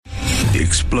The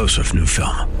explosive new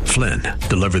film, Flynn,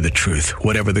 deliver the truth,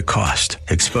 whatever the cost,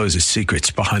 exposes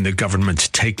secrets behind the government's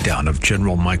takedown of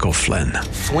General Michael Flynn.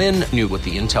 Flynn knew what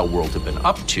the intel world had been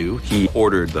up to. He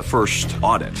ordered the first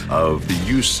audit of the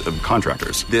use of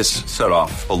contractors. This set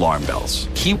off alarm bells.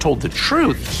 He told the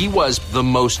truth. He was the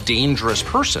most dangerous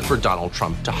person for Donald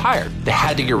Trump to hire. They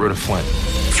had to get rid of Flynn.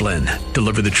 Flynn,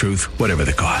 deliver the truth, whatever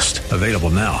the cost. Available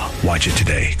now. Watch it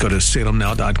today. Go to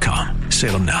salemnow.com.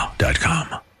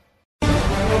 salemnow.com.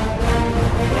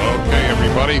 Okay,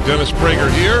 everybody. Dennis Prager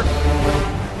here.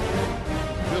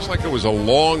 Feels like it was a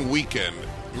long weekend.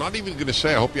 I'm not even going to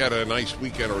say I hope you had a nice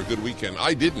weekend or a good weekend.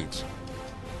 I didn't.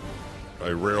 I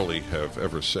rarely have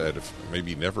ever said, if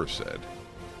maybe never said.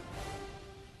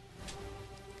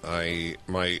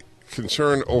 My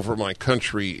concern over my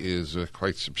country is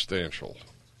quite substantial.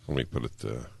 Let me put it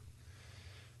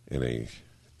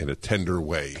in a tender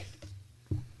way.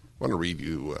 I want to read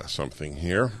you something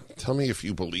here. Tell me if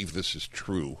you believe this is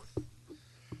true.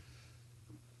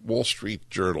 Wall Street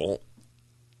Journal.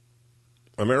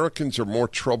 Americans are more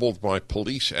troubled by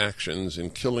police actions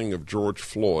in killing of George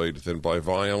Floyd than by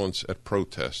violence at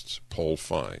protests, poll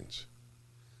finds.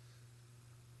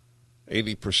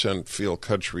 80% feel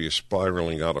country is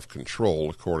spiraling out of control,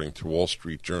 according to Wall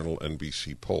Street Journal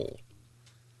NBC poll.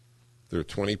 There are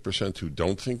 20% who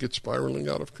don't think it's spiraling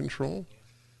out of control.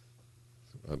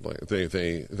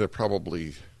 They're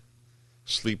probably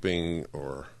sleeping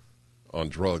or on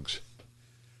drugs.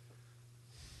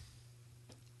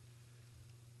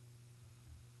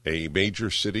 A major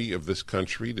city of this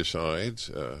country decides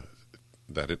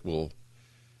that it will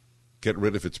get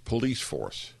rid of its police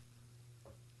force.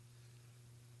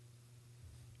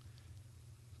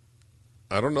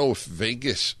 I don't know if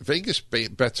Vegas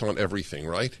bets on everything,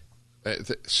 right?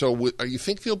 So you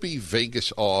think there'll be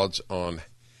Vegas odds on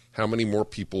how many more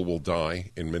people will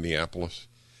die in Minneapolis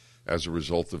as a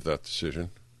result of that decision?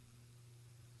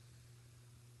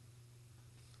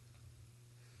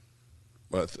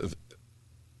 But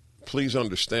please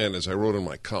understand, as I wrote in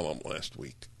my column last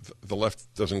week, the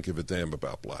left doesn't give a damn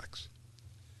about blacks.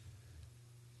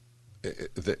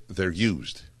 They're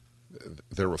used.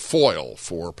 They're a foil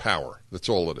for power. That's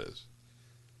all it is.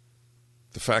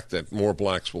 The fact that more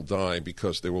blacks will die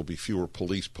because there will be fewer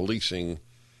police policing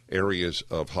areas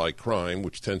of high crime,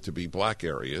 which tend to be black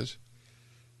areas.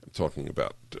 I'm talking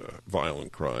about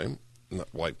violent crime, not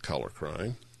white-collar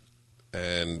crime,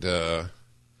 and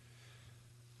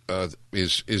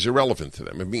is irrelevant to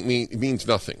them. It means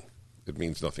nothing. It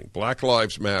means nothing. Black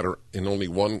lives matter in only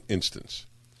one instance,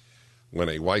 when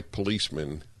a white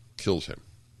policeman kills him,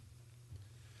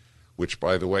 which,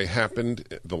 by the way,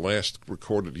 happened the last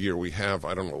recorded year we have.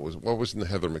 I don't know, what was in the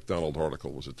Heather McDonald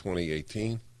article? Was it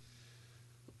 2018?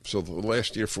 So the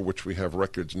last year for which we have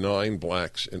records, 9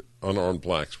 blacks, and unarmed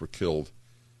blacks, were killed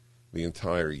the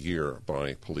entire year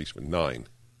by policemen. 9.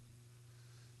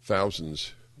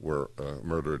 Thousands were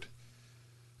murdered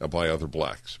by other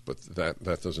blacks, but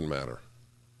that doesn't matter.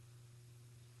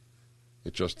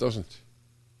 It just doesn't.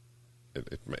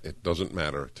 It doesn't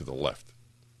matter to the left.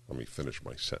 Let me finish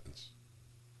my sentence.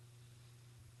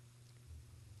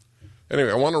 Anyway,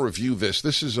 I want to review this.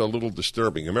 This is a little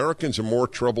disturbing. Americans are more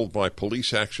troubled by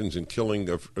police actions in killing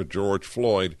of George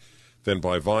Floyd than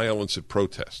by violence at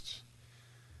protests.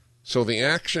 So the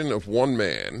action of one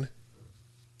man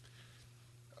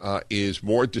is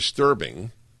more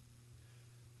disturbing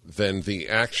than the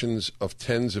actions of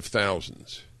tens of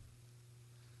thousands.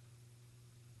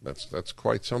 That's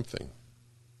quite something.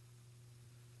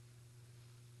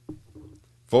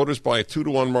 Voters by a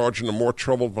 2-to-1 margin are more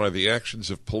troubled by the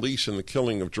actions of police in the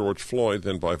killing of George Floyd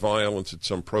than by violence at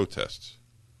some protests.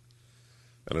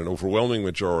 And an overwhelming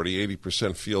majority,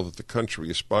 80%, feel that the country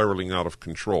is spiraling out of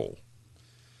control.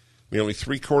 Nearly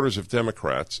 3/4 of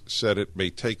Democrats said it may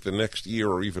take the next year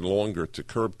or even longer to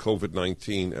curb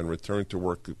COVID-19 and return to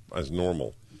work as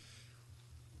normal.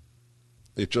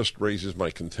 It just raises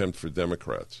my contempt for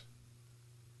Democrats.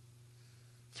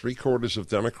 3/4 of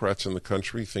Democrats in the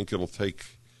country think it'll take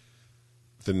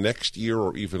the next year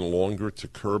or even longer to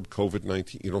curb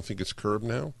COVID-19. You don't think it's curbed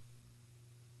now?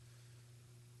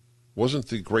 Wasn't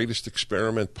the greatest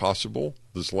experiment possible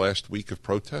this last week of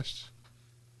protests?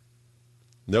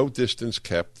 No distance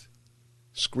kept,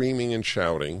 screaming and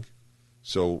shouting,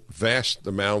 so vast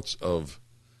amounts of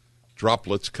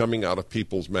droplets coming out of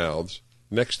people's mouths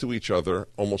next to each other,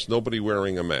 almost nobody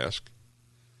wearing a mask.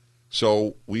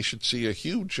 So we should see a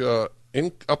huge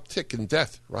uptick in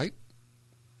death, right?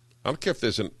 I don't care if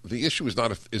the issue is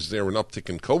not is there an uptick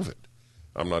in COVID.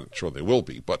 I'm not sure there will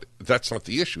be, but that's not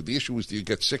the issue. The issue is, do you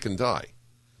get sick and die?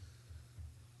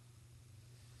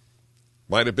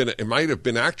 It might have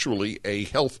been actually a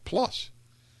health plus,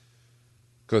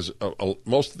 because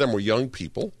most of them were young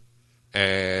people,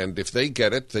 and if they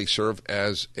get it, they serve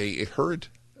as a herd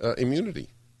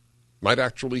immunity. Might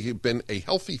actually have been a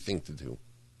healthy thing to do.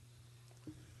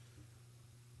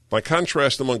 By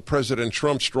contrast, among President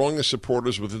Trump's strongest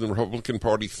supporters within the Republican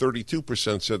Party,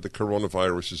 32% said the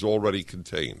coronavirus is already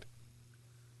contained.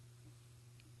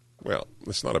 Well,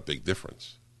 that's not a big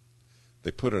difference.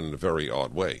 They put it in a very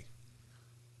odd way.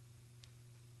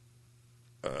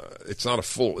 It's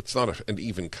not an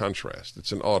even contrast.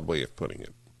 It's an odd way of putting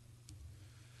it.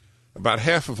 About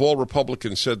half of all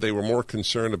Republicans said they were more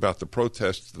concerned about the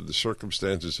protests than the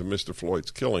circumstances of Mr.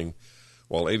 Floyd's killing,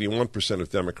 while 81% of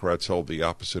Democrats held the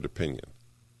opposite opinion.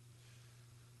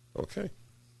 Okay.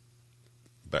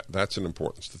 That's an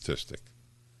important statistic.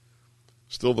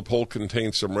 Still, the poll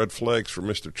contains some red flags for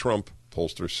Mr. Trump,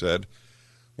 pollsters said.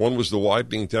 One was the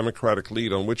widening Democratic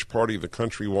lead on which party the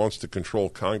country wants to control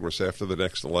Congress after the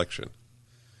next election.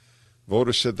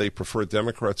 Voters said they prefer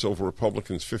Democrats over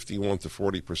Republicans 51 to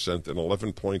 40%, an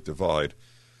 11-point divide,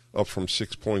 up from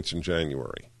 6 points in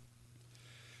January.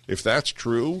 If that's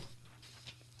true,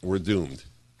 we're doomed.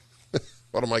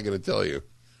 What am I going to tell you?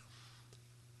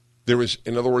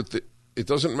 In other words, it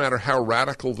doesn't matter how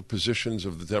radical the positions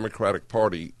of the Democratic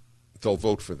Party, they'll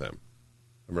vote for them.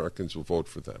 Americans will vote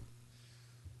for them.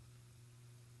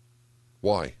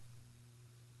 Why?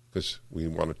 Because we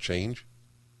want to change?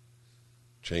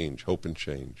 Change, hope and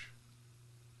change.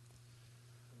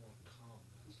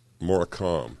 More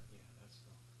calm.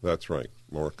 That's right,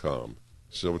 more calm.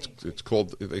 So it's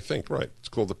called, they think, right, it's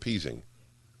called appeasing.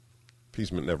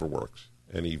 Appeasement never works.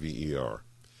 Never.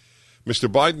 Mr.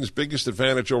 Biden's biggest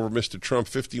advantage over Mr. Trump,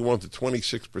 51 to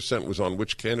 26%, was on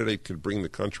which candidate could bring the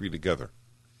country together.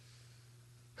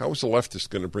 How is a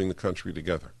leftist going to bring the country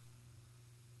together?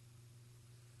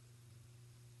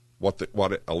 What a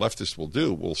leftist will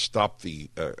do will stop the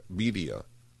media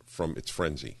from its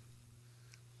frenzy.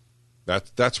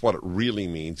 That's what it really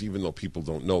means, even though people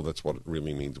don't know that's what it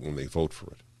really means when they vote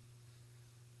for it.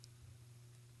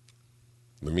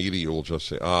 The media will just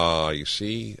say, you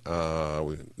see,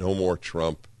 no more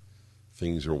Trump.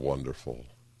 Things are wonderful.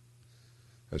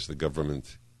 As the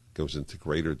government goes into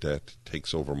greater debt,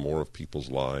 takes over more of people's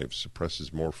lives,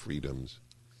 suppresses more freedoms,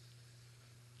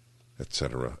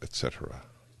 etc., etc.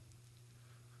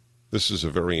 This is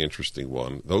a very interesting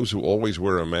one. Those who always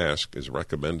wear a mask, as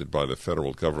recommended by the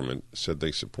federal government, said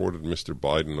they supported Mr.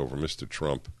 Biden over Mr.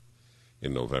 Trump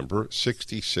in November,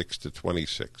 66 to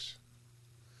 26.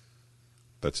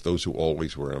 That's those who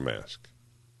always wear a mask.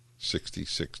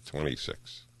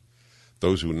 66-26.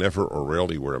 Those who never or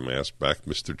rarely wear a mask backed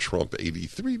Mr. Trump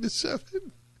 83 to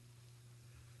 7.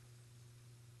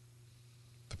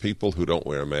 The people who don't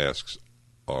wear masks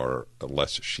are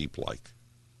less sheep-like.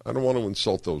 I don't want to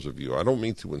insult those of you. I don't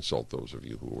mean to insult those of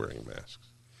you who are wearing masks.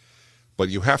 But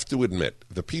you have to admit,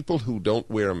 the people who don't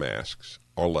wear masks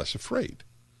are less afraid.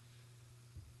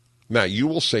 Now, you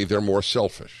will say they're more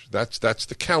selfish. That's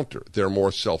the counter. They're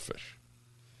more selfish.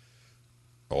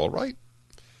 All right.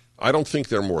 I don't think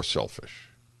they're more selfish.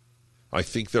 I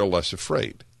think they're less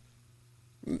afraid.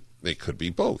 They could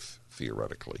be both,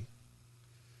 theoretically.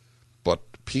 But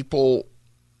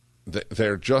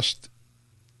they're just,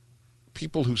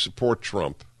 people who support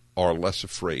Trump are less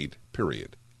afraid,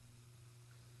 period.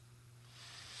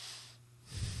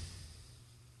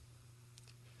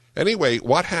 Anyway,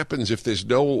 what happens if there's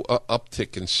no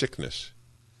uptick in sickness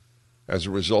as a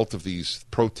result of these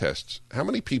protests? How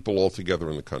many people altogether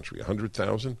in the country?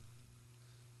 100,000?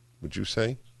 Would you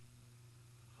say?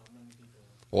 How many people?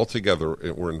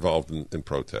 Altogether were involved in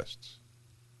protests.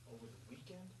 Over the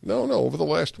weekend? No, over the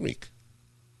last week.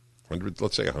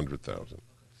 Let's say 100,000.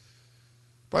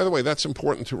 By the way, that's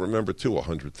important to remember, too,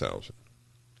 100,000.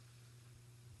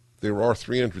 There are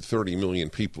 330 million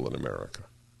people in America.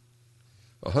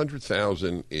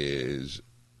 100,000 is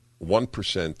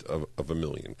 1% of a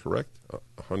million, correct?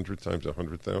 100 times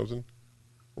 100,000?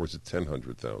 Or is it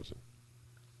 100,000?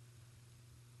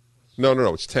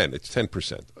 No, it's 10. It's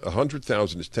 10%.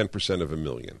 100,000 is 10% of a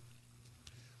million.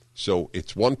 So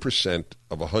it's 1%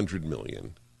 of 100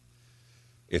 million.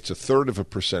 It's 1/3 of a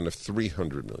percent of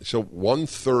 300 million. So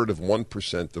 1/3 of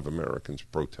 1% of Americans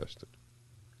protested.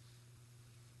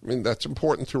 I mean, that's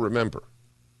important to remember.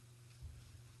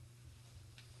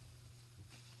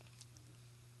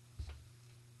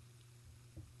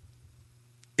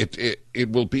 It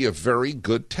will be a very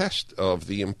good test of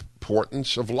the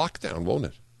importance of lockdown, won't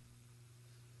it?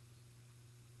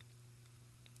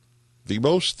 The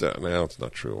most, now it's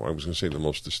not true. I was going to say the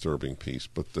most disturbing piece,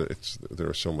 but there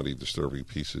are so many disturbing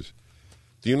pieces.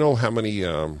 Do you know how many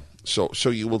So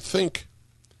you will think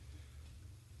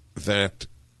that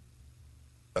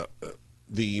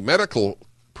the medical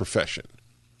profession,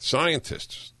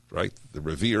 scientists, right, the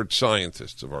revered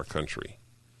scientists of our country,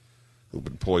 who've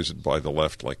been poisoned by the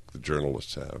left like the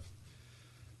journalists have,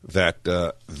 that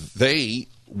they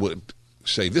would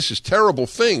say, this is a terrible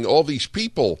thing, all these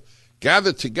people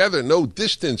gathered together, no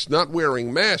distance, not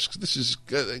wearing masks, this is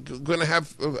going to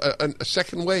have a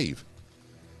second wave.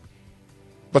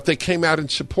 But they came out in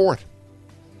support.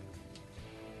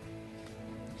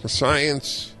 The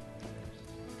science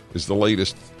is the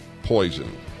latest poison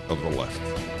of the left.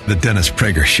 The Dennis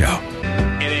Prager Show.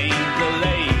 It ain't the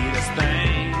latest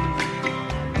thing.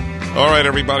 All right,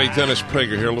 everybody, Dennis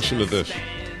Prager here. Listen to this.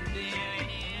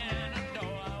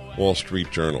 Wall Street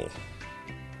Journal.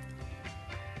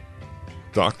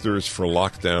 Doctors for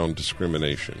lockdown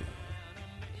discrimination.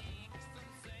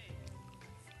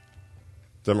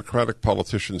 Democratic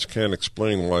politicians can't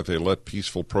explain why they let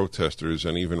peaceful protesters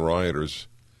and even rioters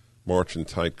march in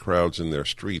tight crowds in their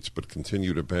streets, but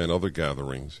continue to ban other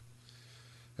gatherings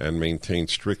and maintain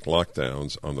strict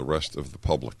lockdowns on the rest of the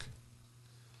public.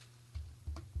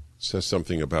 It says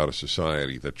something about a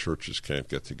society that churches can't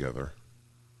get together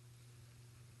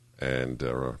and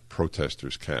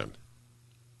protesters can.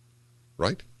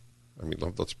 Right? I mean,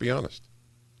 let's be honest.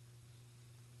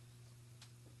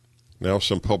 Now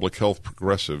some public health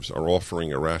progressives are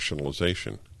offering a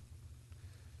rationalization.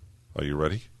 Are you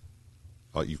ready?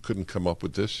 You couldn't come up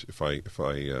with this if I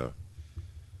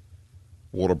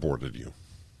waterboarded you.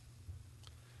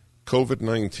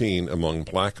 COVID-19 among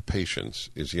black patients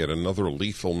is yet another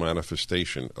lethal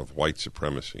manifestation of white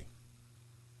supremacy.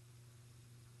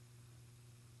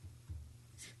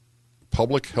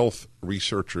 Public health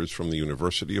researchers from the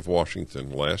University of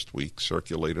Washington last week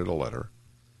circulated a letter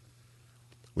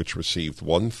which received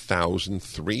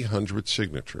 1,300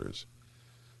 signatures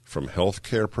from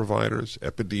healthcare providers,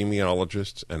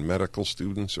 epidemiologists, and medical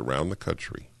students around the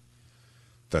country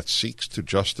that seeks to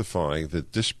justify the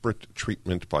disparate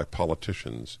treatment by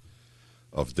politicians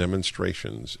of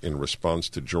demonstrations in response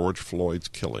to George Floyd's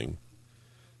killing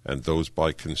and those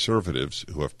by conservatives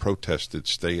who have protested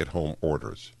stay-at-home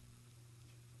orders.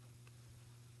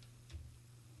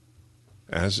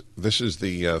 As this is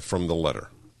the from the letter.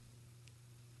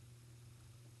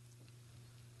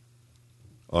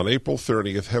 On April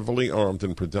 30th, heavily armed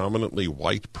and predominantly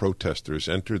white protesters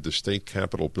entered the state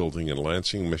capitol building in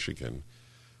Lansing, Michigan,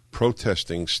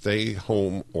 protesting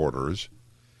stay-home orders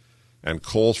and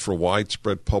calls for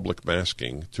widespread public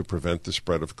masking to prevent the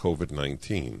spread of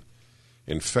COVID-19.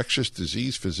 Infectious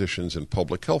disease physicians and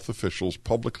public health officials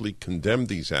publicly condemned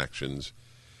these actions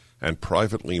and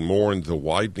privately mourned the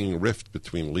widening rift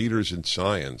between leaders in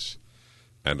science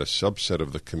and a subset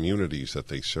of the communities that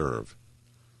they serve.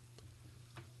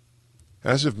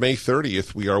 As of May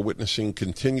 30th, we are witnessing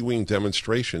continuing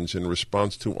demonstrations in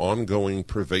response to ongoing,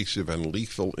 pervasive, and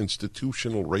lethal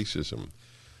institutional racism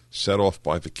set off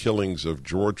by the killings of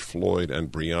George Floyd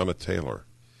and Breonna Taylor,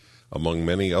 among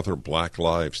many other black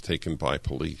lives taken by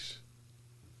police.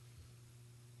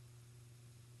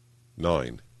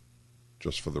 9,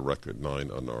 just for the record,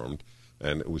 9 unarmed,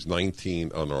 and it was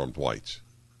 19 unarmed whites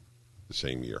the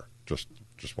same year. Just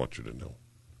want you to know.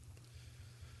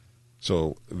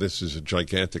 So this is a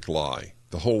gigantic lie.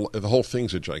 The whole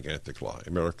thing's a gigantic lie.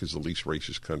 America's the least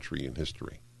racist country in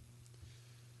history.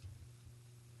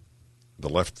 The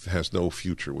left has no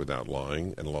future without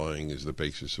lying, and lying is the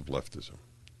basis of leftism.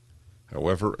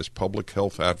 However, as public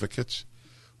health advocates,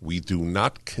 we do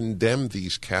not condemn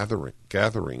these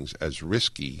gatherings as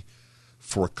risky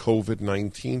for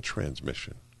COVID-19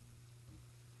 transmission.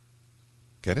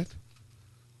 Get it?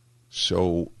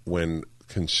 So when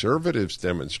conservatives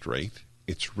demonstrate,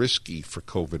 it's risky for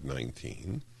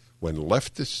COVID-19. When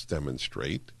leftists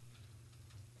demonstrate,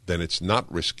 then it's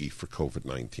not risky for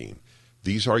COVID-19.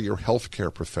 These are your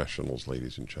healthcare professionals,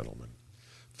 ladies and gentlemen.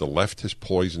 The left has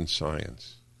poisoned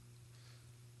science.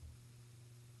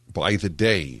 By the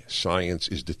day, science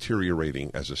is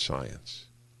deteriorating as a science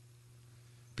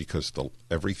because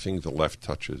everything the left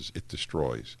touches, it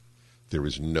destroys. There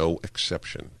is no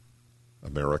exception.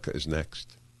 America is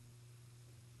next.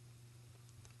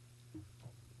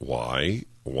 Why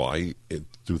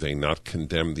do they not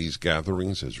condemn these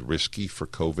gatherings as risky for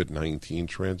COVID-19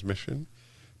 transmission?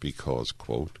 Because,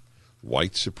 quote,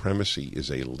 white supremacy is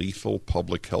a lethal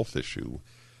public health issue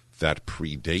that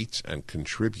predates and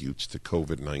contributes to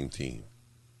COVID-19.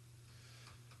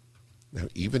 Now,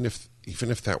 even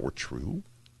if that were true,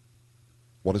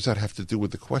 what does that have to do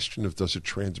with the question of does it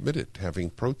transmit it, having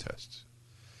protests?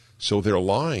 So they're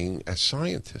lying as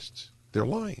scientists. They're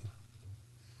lying.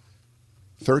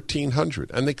 1,300.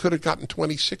 And they could have gotten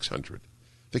 2,600.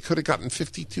 They could have gotten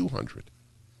 5,200.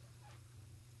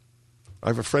 I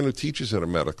have a friend who teaches at a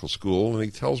medical school, and he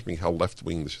tells me how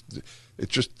left-wing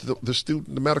it's just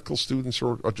the medical students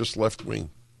are just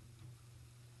left-wing.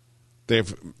 The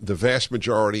vast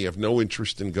majority have no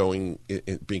interest in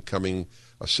in becoming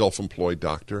a self-employed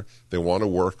doctor. They want to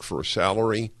work for a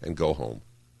salary and go home.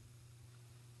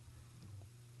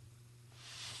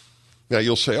 Now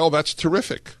you'll say, "Oh, that's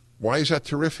terrific." Why is that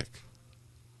terrific?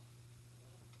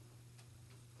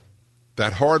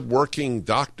 That hard-working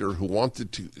doctor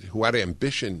who had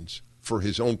ambitions for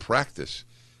his own practice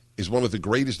is one of the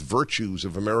greatest virtues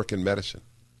of American medicine.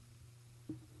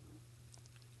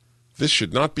 This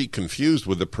should not be confused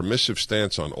with a permissive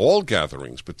stance on all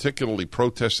gatherings, particularly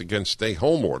protests against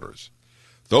stay-home orders.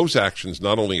 Those actions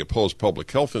not only oppose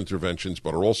public health interventions,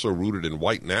 but are also rooted in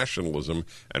white nationalism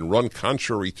and run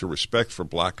contrary to respect for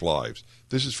black lives.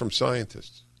 This is from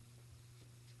scientists.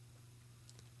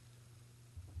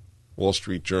 Wall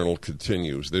Street Journal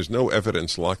continues, there's no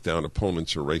evidence lockdown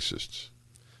opponents are racists,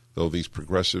 though these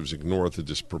progressives ignore the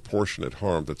disproportionate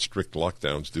harm that strict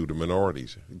lockdowns do to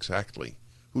minorities. Exactly.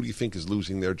 Who do you think is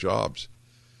losing their jobs?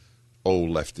 Oh,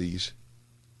 lefties.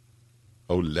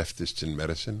 Oh, leftists in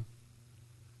medicine.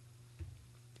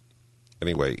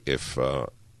 Anyway, if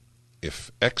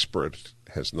expert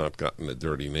has not gotten a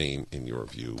dirty name in your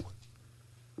view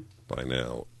by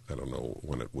now, I don't know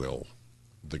when it will.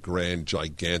 The grand,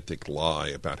 gigantic lie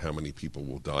about how many people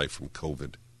will die from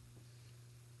COVID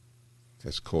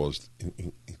has caused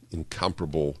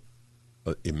incomparable,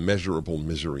 immeasurable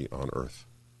misery on earth.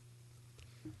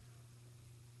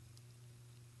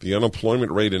 The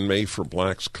unemployment rate in May for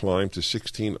blacks climbed to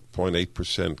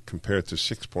 16.8% compared to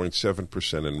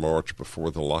 6.7% in March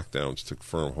before the lockdowns took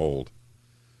firm hold.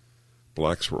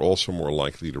 Blacks were also more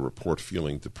likely to report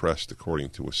feeling depressed,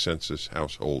 according to a census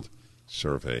household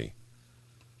survey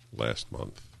last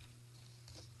month.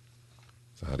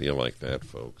 So how do you like that,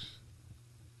 folks?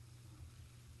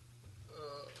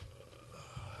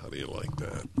 How do you like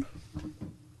that?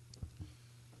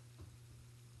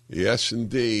 Yes,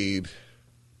 indeed.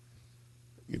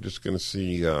 You're just going to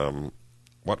see of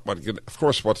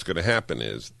course, what's going to happen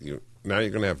is now you're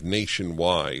going to have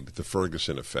nationwide the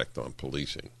Ferguson effect on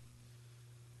policing.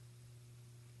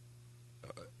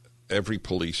 Every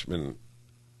policeman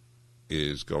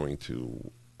is going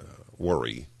to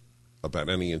worry about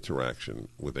any interaction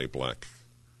with a black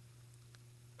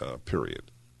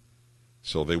period.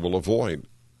 So they will avoid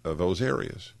those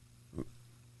areas.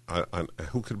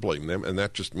 Who could blame them? And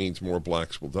that just means more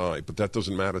blacks will die. But that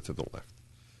doesn't matter to the left.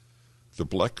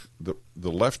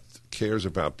 The left cares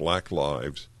about black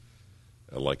lives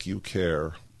like you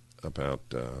care about,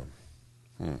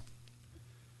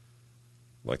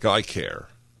 like I care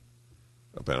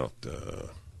about the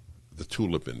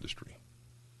tulip industry.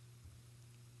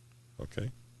 Okay?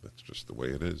 That's just the way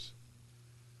it is.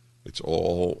 It's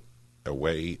all a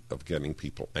way of getting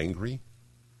people angry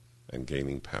and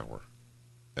gaining power.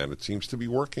 And it seems to be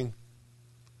working.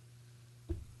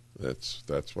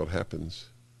 That's what happens.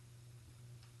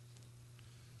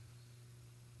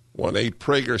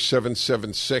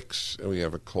 1-8-PRAGER-776. And we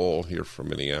have a call here from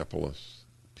Minneapolis.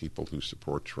 People who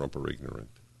support Trump are ignorant.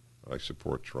 I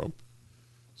support Trump,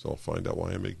 so I'll find out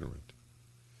why I'm ignorant.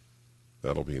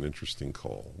 That'll be an interesting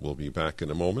call. We'll be back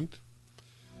in a moment.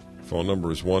 Phone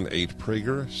number is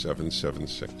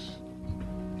 1-8-PRAGER-776.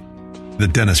 The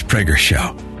Dennis Prager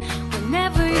Show.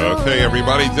 Okay,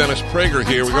 everybody, Dennis Prager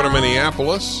here. We go to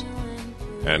Minneapolis.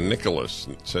 And Nicholas.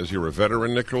 It says you're a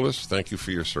veteran, Nicholas. Thank you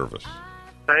for your service.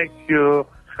 Thank you,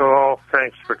 Phil.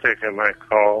 Thanks for taking my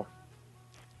call.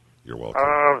 You're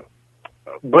welcome.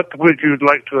 What would you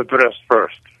like to address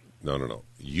first? No.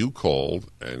 You called,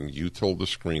 and you told the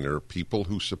screener people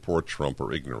who support Trump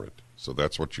are ignorant. So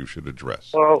that's what you should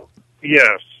address. Well,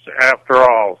 yes, after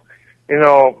all.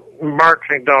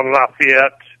 Marching down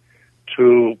Lafayette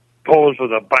to pose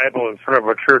with a Bible in front of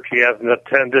a church he hasn't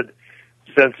attended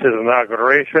since his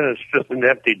inauguration is just an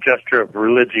empty gesture of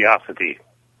religiosity.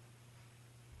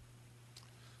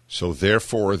 So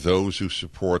therefore, those who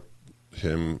support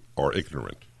him are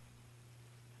ignorant.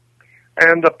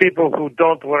 And the people who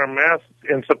don't wear masks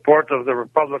in support of the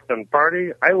Republican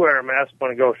Party, I wear a mask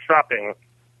when I go shopping.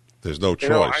 There's no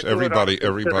choice. Everybody.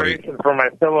 For my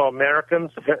fellow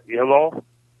Americans, hello?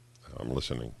 I'm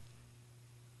listening.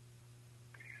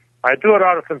 I do it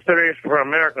out of consideration for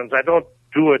Americans. I don't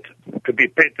do it to be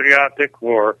patriotic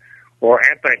or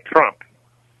anti-Trump.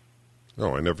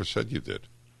 No, I never said you did.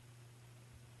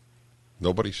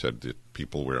 Nobody said that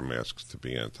people wear masks to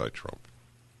be anti-Trump.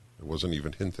 It wasn't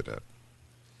even hinted at.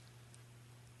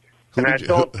 And I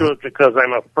don't do it because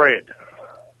I'm afraid.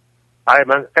 I'm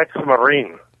an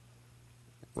ex-Marine.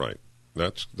 Right.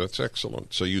 That's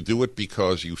excellent. So you do it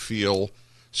because you feel.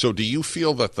 So do you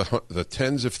feel that the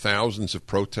tens of thousands of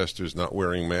protesters not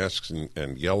wearing masks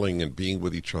and yelling and being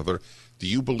with each other, do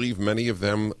you believe many of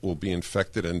them will be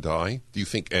infected and die? Do you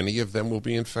think any of them will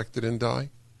be infected and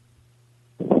die?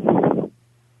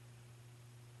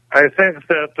 I think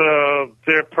that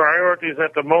their priorities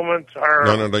at the moment are...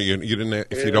 No. You didn't.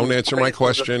 If you don't answer my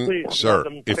question, sir,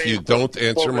 if you don't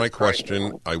answer my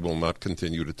question, I will not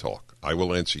continue to talk. I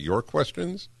will answer your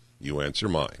questions. You answer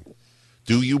mine.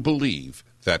 Do you believe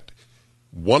that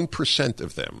 1%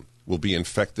 of them will be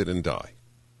infected and die?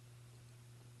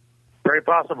 Very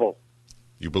possible.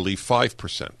 You believe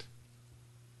 5%?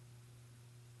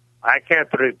 I can't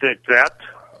predict that.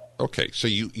 Okay, so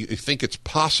you think it's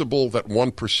possible that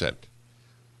 1%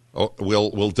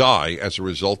 will die as a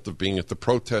result of being at the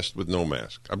protest with no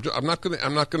mask? I'm not going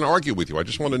to argue with you. I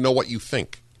just want to know what you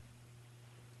think.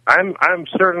 I'm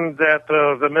certain that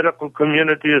the medical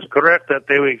community is correct that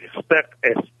they would expect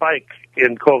a spike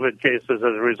in COVID cases as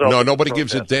a result. No, of nobody the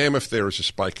gives a protest. damn if there is a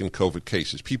spike in COVID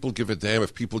cases. People give a damn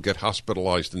if people get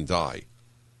hospitalized and die.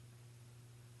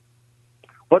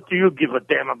 What do you give a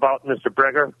damn about, Mr.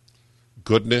 Breger?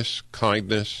 Goodness,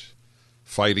 kindness,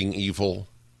 fighting evil,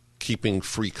 keeping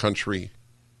free country.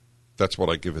 That's what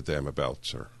I give a damn about,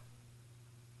 sir.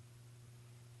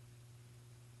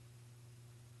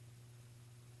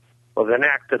 Well, then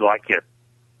acted like it.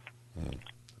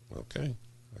 Okay,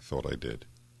 I thought I did.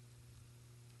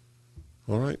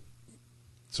 All right.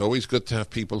 It's always good to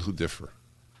have people who differ.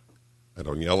 I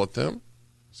don't yell at them,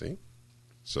 see?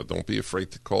 So don't be afraid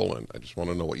to call in. I just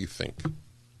want to know what you think.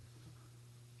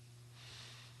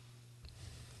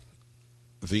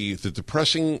 The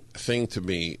depressing thing to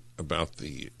me about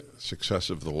the success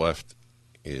of the left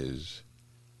is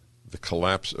the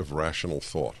collapse of rational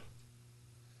thought,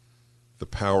 the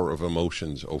power of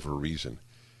emotions over reason.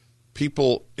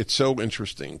 People, it's so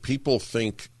interesting. People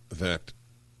think that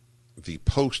the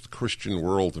post-Christian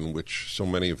world in which so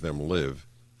many of them live,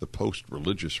 the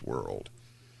post-religious world,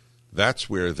 that's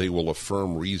where they will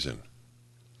affirm reason.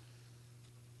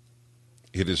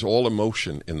 It is all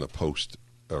emotion in the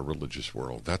post-religious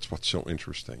world. That's what's so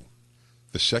interesting.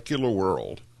 The secular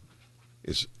world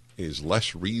is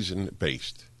less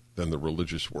reason-based than the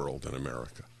religious world in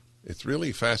America. It's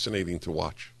really fascinating to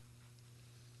watch.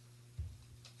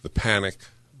 The panic,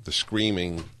 the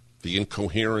screaming, the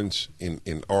incoherence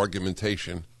in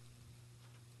argumentation.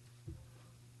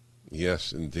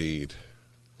 Yes, indeed.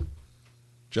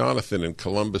 Jonathan in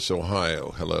Columbus,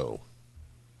 Ohio. Hello.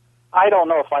 I don't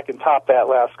know if I can top that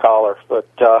last caller, but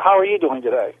how are you doing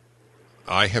today?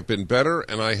 I have been better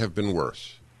and I have been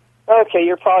worse. Okay,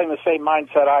 you're probably in the same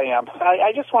mindset I am.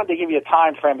 I just wanted to give you a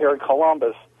time frame here in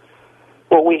Columbus,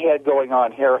 what we had going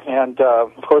on here. And,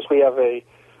 of course, we have a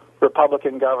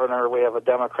Republican governor, we have a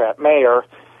Democrat mayor.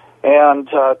 And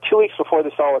 2 weeks before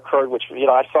this all occurred, which,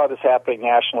 I saw this happening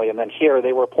nationally, and then here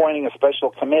they were appointing a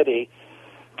special committee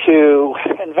to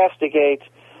investigate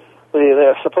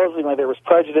supposedly there was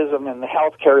prejudice in the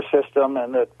healthcare system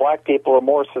and that black people are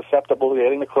more susceptible to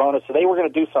getting the corona. So they were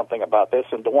going to do something about this.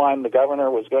 And DeWine, the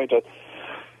governor, was going to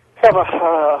have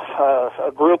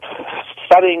a group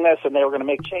studying this, and they were going to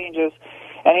make changes.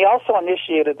 And he also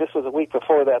initiated, this was a week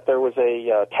before that, there was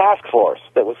a task force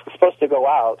that was supposed to go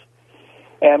out.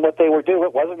 And what they were doing,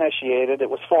 it was initiated, it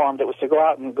was formed, it was to go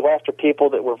out and go after people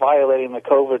that were violating the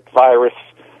COVID virus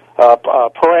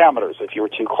parameters. If you were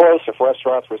too close, if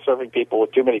restaurants were serving people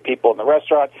with too many people in the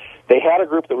restaurant, they had a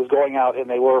group that was going out and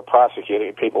they were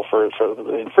prosecuting people for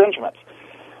infringements.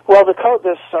 Well, this all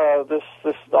of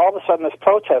a sudden this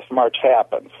protest march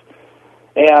happens,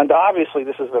 and obviously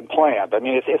this has been planned. I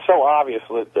mean, it's so obvious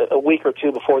that a week or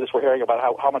two before this, we're hearing about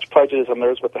how much prejudice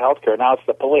there is with the healthcare. Now it's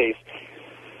the police.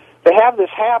 To have this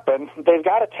happen, they've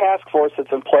got a task force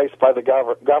that's in place by the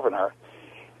governor,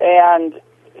 and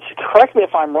correct me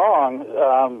if I'm wrong.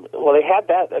 Well, they had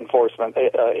that enforcement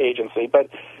agency, but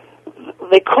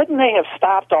couldn't they have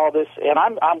stopped all this?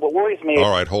 And what worries me. All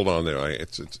right, hold on there.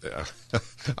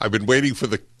 I've been waiting for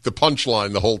the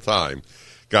punchline the whole time.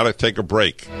 Got to take a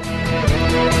break.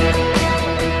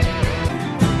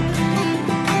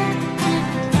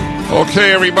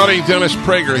 Okay, everybody. Dennis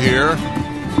Prager here.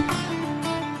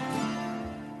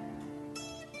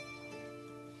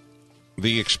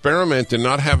 The experiment in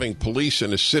not having police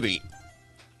in a city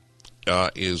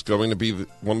is going to be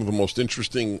one of the most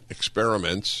interesting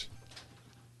experiments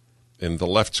in the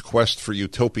left's quest for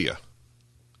utopia.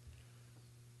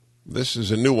 This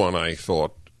is a new one, I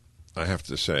thought, I have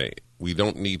to say. We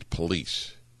don't need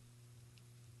police.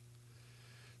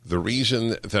 The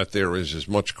reason that there is as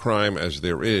much crime as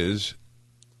there is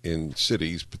in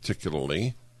cities,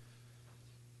 particularly,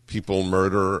 people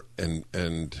murder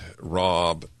and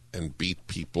rob and beat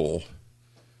people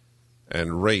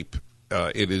and rape,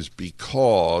 it is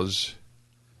because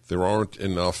there aren't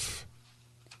enough.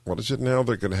 What is it now?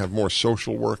 They're going to have more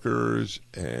social workers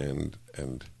and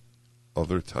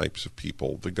other types of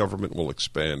people. The government will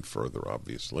expand further,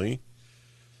 obviously.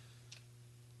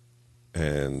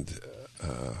 And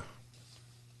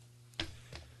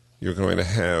you're going to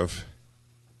have,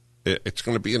 it's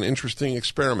going to be an interesting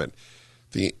experiment.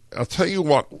 I'll tell you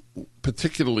what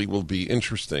particularly will be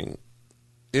interesting,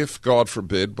 if, God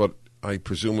forbid, but I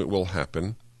presume it will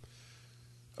happen,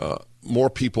 more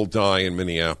people die in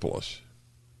Minneapolis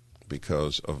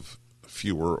because of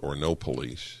fewer or no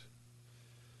police.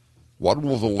 What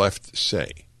will the left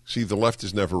say? See, the left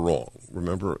is never wrong.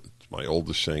 Remember my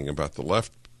oldest saying about the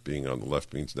left, being on the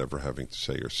left means never having to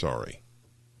say you're sorry.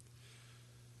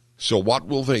 So what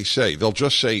will they say? They'll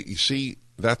just say, you see,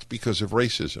 that's because of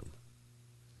racism.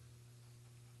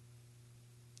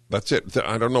 That's it.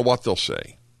 I don't know what they'll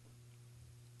say.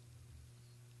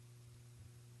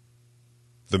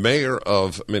 The mayor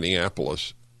of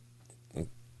Minneapolis,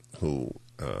 who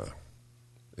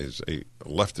is a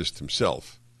leftist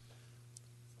himself,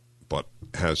 but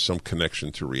has some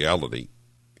connection to reality,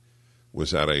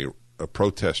 was at a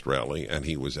protest rally, and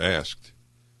he was asked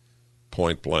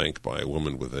point blank by a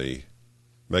woman with a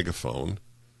megaphone,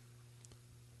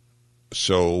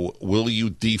 so will you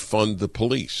defund the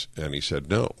police? And he said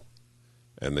no.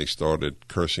 And they started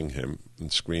cursing him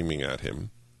and screaming at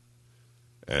him,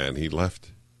 and he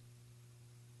left.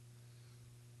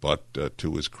 But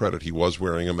to his credit, he was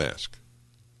wearing a mask.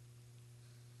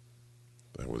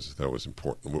 That was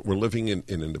important. We're living in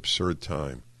an absurd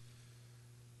time.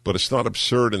 But it's not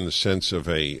absurd in the sense of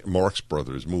a Marx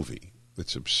Brothers movie.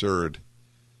 It's absurd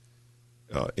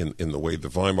in the way the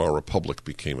Weimar Republic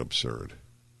became absurd.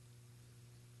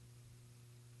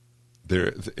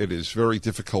 It is very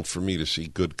difficult for me to see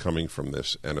good coming from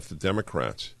this. And if the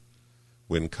Democrats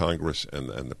win Congress and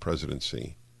the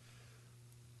presidency,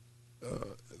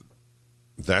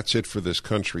 that's it for this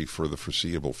country for the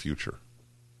foreseeable future.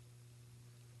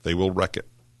 They will wreck it.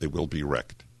 They will be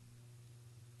wrecked.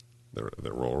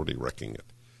 They're already wrecking it.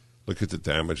 Look at the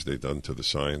damage they've done to the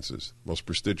sciences. Most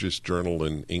prestigious journal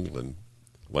in England,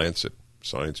 Lancet,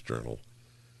 science journal,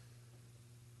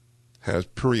 has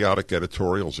periodic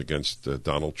editorials against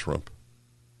Donald Trump.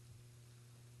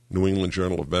 New England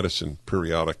Journal of Medicine,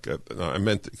 periodic.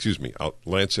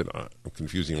 Lancet. I'm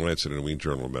confusing Lancet and New England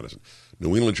Journal of Medicine.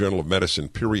 New England Journal of Medicine,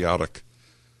 periodic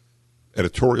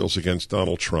editorials against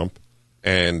Donald Trump,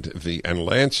 and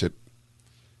Lancet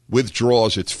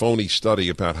withdraws its phony study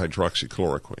about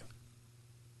hydroxychloroquine.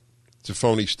 It's a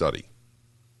phony study.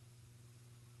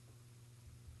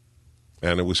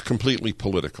 And it was completely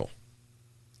political.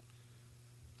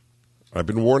 I've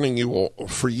been warning you all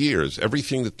for years.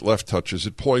 Everything that the left touches,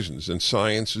 it poisons, and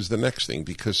science is the next thing,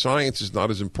 because science is not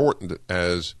as important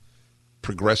as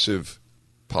progressive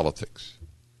politics.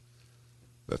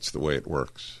 That's the way it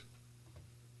works.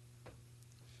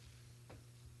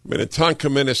 Minnetonka,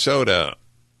 Minnesota.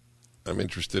 I'm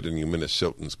interested in you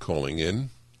Minnesotans calling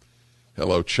in.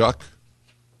 Hello, Chuck.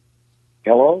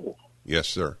 Hello. Yes,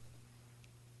 sir.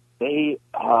 They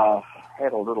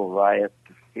had a little riot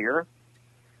here,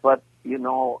 but,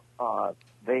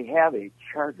 they have a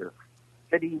charter.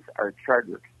 Cities are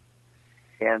chartered,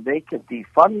 and they can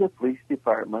defund the police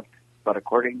department, but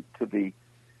according to the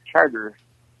charter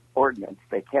ordinance,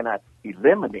 they cannot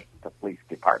eliminate the police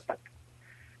department.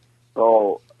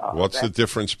 So, what's the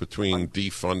difference between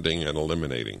defunding and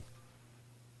eliminating?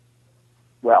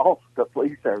 Well, the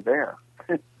police are there.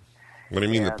 What do you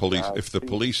mean the police? If the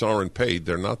police aren't paid,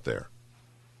 they're not there.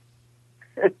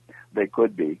 They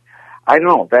could be. I don't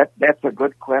know. That's a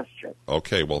good question.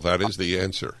 Okay, well, that is the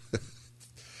answer.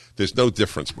 There's no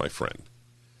difference, my friend.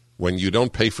 When you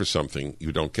don't pay for something,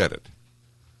 you don't get it.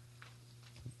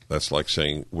 That's like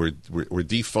saying we're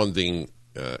defunding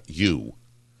you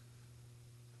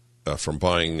from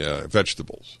buying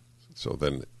vegetables. So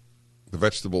then the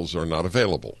vegetables are not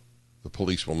available. The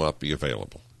police will not be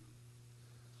available.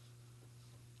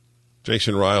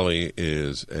 Jason Riley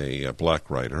is a black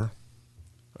writer.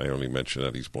 I only mention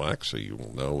that he's black, so you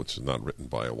will know it's not written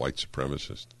by a white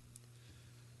supremacist.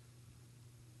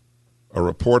 A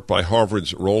report by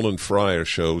Harvard's Roland Fryer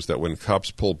shows that when cops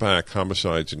pull back,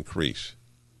 homicides increase.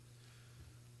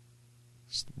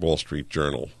 It's the Wall Street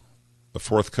Journal. The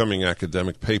forthcoming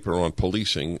academic paper on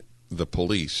policing the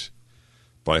police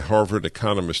by Harvard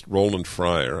economist Roland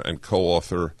Fryer and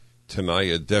co-author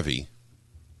Tanaya Devi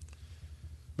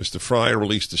Mr. Fryer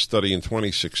released a study in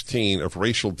 2016 of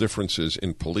racial differences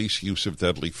in police use of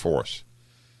deadly force.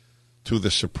 To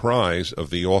the surprise of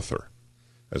the author,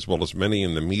 as well as many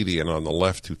in the media and on the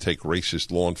left who take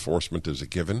racist law enforcement as a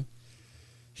given,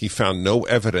 he found no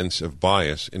evidence of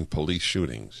bias in police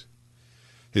shootings.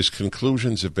 His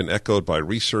conclusions have been echoed by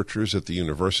researchers at the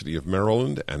University of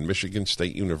Maryland and Michigan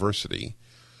State University,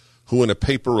 who in a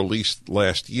paper released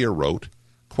last year wrote,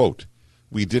 quote,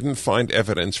 "We didn't find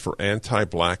evidence for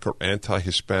anti-black or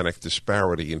anti-Hispanic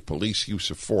disparity in police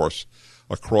use of force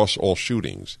across all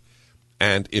shootings,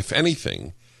 and, if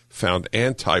anything, found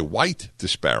anti-white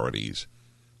disparities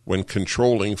when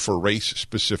controlling for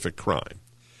race-specific crime."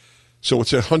 So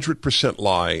it's 100%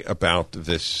 lie about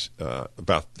this,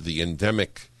 about the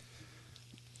endemic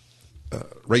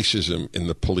racism in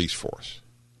the police force.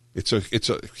 It's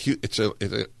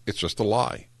just a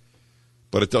lie.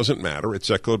 But it doesn't matter. It's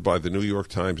echoed by the New York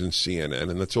Times and CNN,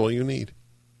 and that's all you need.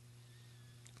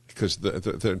 Because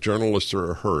the journalists are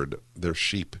a herd. They're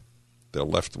sheep. They're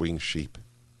left-wing sheep.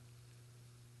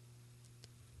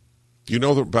 Do you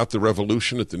know about the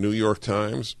revolution at the New York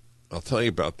Times? I'll tell you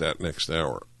about that next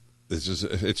hour.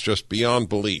 It's just beyond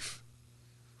belief.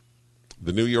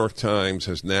 The New York Times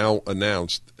has now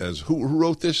announced as who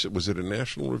wrote this? Was it a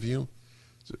National Review?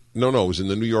 No, it was in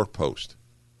the New York Post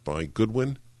by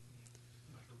Goodwin.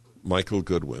 Michael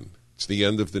Goodwin. It's the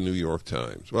end of the New York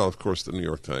Times. Well, of course, the New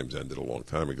York Times ended a long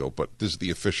time ago, but this is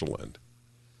the official end.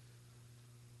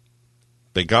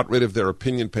 They got rid of their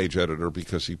opinion page editor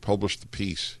because he published a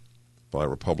piece by a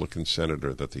Republican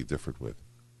senator that they differed with.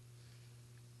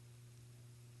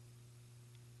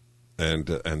 And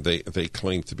they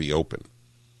claim to be open.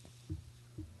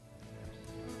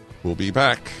 We'll be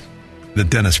back. The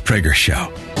Dennis Prager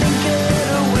Show.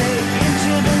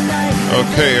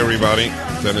 Okay, everybody.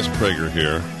 Dennis Prager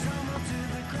here.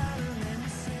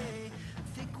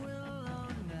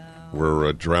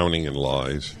 We're drowning in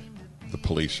lies. The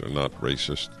police are not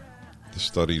racist. The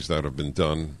studies that have been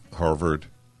done, Harvard,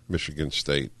 Michigan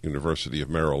State, University of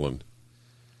Maryland,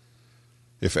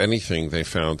 if anything, they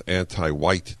found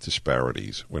anti-white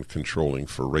disparities when controlling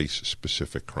for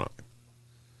race-specific crime.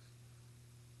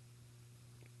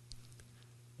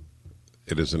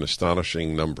 It is an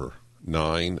astonishing number.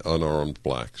 9 unarmed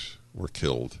blacks were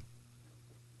killed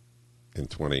in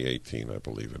 2018, I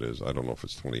believe it is. I don't know if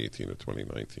it's 2018 or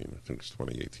 2019. I think it's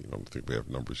 2018. I don't think we have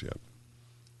numbers yet.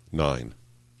 9.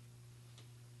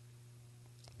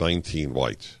 19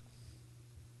 whites.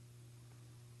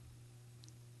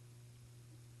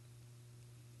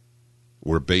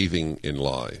 We're bathing in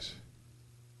lies.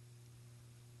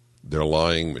 They're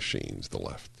lying machines, the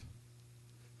left,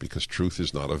 because truth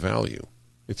is not a value.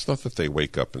 It's not that they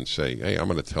wake up and say, hey, I'm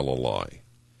going to tell a lie.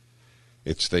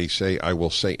 It's they say, I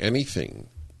will say anything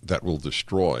that will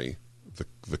destroy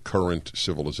the current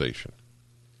civilization.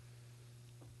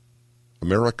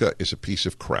 America is a piece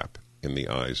of crap in the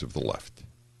eyes of the left.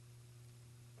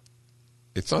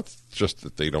 It's not just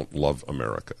that they don't love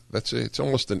America. It's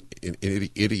almost an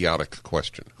idiotic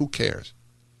question. Who cares?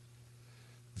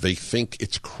 They think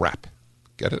it's crap.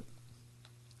 Get it?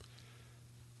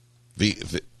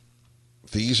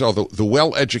 These are the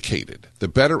well-educated. The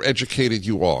better educated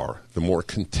you are, the more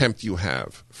contempt you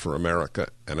have for America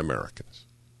and Americans.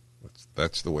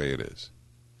 That's the way it is.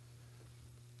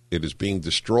 It is being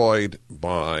destroyed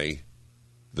by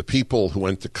the people who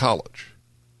went to college,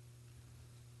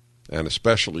 and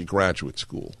especially graduate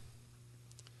school,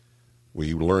 where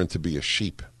you learn to be a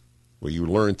sheep, where you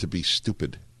learn to be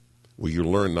stupid, where you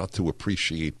learn not to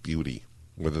appreciate beauty,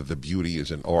 whether the beauty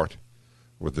is in art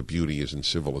or the beauty is in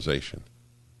civilization.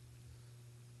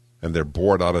 And they're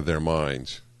bored out of their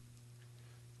minds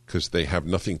because they have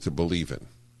nothing to believe in.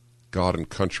 God and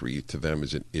country to them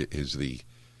is the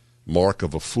mark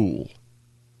of a fool.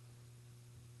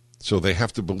 So they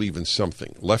have to believe in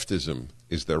something. Leftism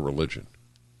is their religion.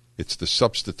 It's the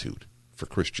substitute for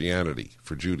Christianity,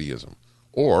 for Judaism.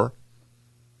 Or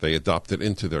they adopt it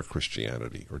into their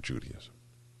Christianity or Judaism.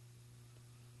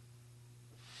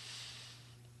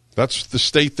 That's the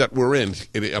state that we're in.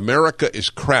 America is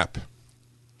crap.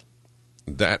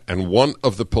 And one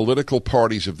of the political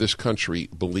parties of this country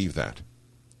believe that.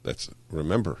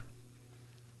 Remember,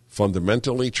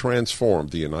 fundamentally transform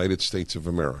the United States of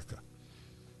America.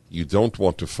 You don't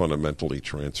want to fundamentally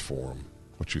transform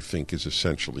what you think is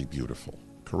essentially beautiful.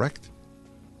 Correct?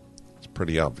 It's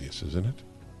pretty obvious, isn't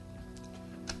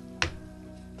it?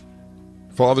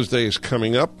 Father's Day is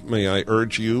coming up. May I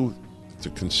urge you to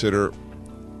consider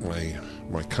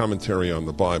my commentary on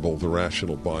the Bible, the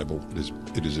Rational Bible.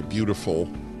 It is a beautiful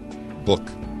book,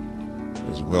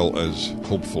 as well as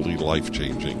hopefully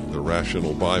life-changing. The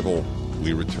Rational Bible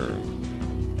we return.